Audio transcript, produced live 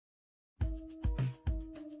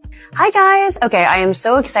Hi guys! Okay, I am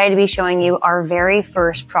so excited to be showing you our very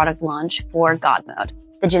first product launch for God Mode,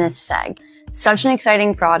 the Genesis Egg. Such an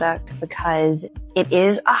exciting product because it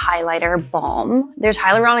is a highlighter balm. There's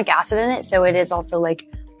hyaluronic acid in it, so it is also like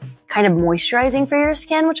kind of moisturizing for your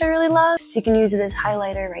skin, which I really love. So you can use it as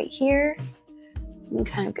highlighter right here. You can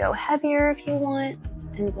kind of go heavier if you want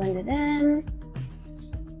and blend it in.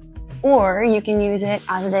 Or you can use it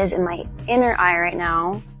as it is in my inner eye right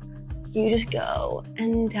now. You just go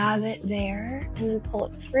and dab it there and then pull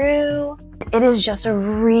it through. It is just a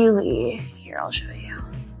really, here I'll show you,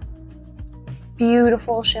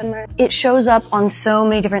 beautiful shimmer. It shows up on so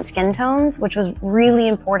many different skin tones, which was really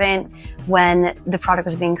important when the product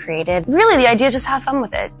was being created. Really, the idea is just have fun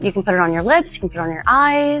with it. You can put it on your lips, you can put it on your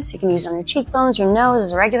eyes, you can use it on your cheekbones, your nose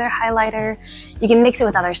as a regular highlighter. You can mix it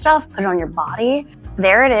with other stuff, put it on your body.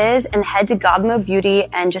 There it is, and head to God Mode Beauty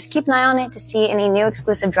and just keep an eye on it to see any new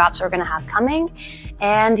exclusive drops we're gonna have coming.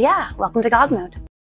 And yeah, welcome to God Mode.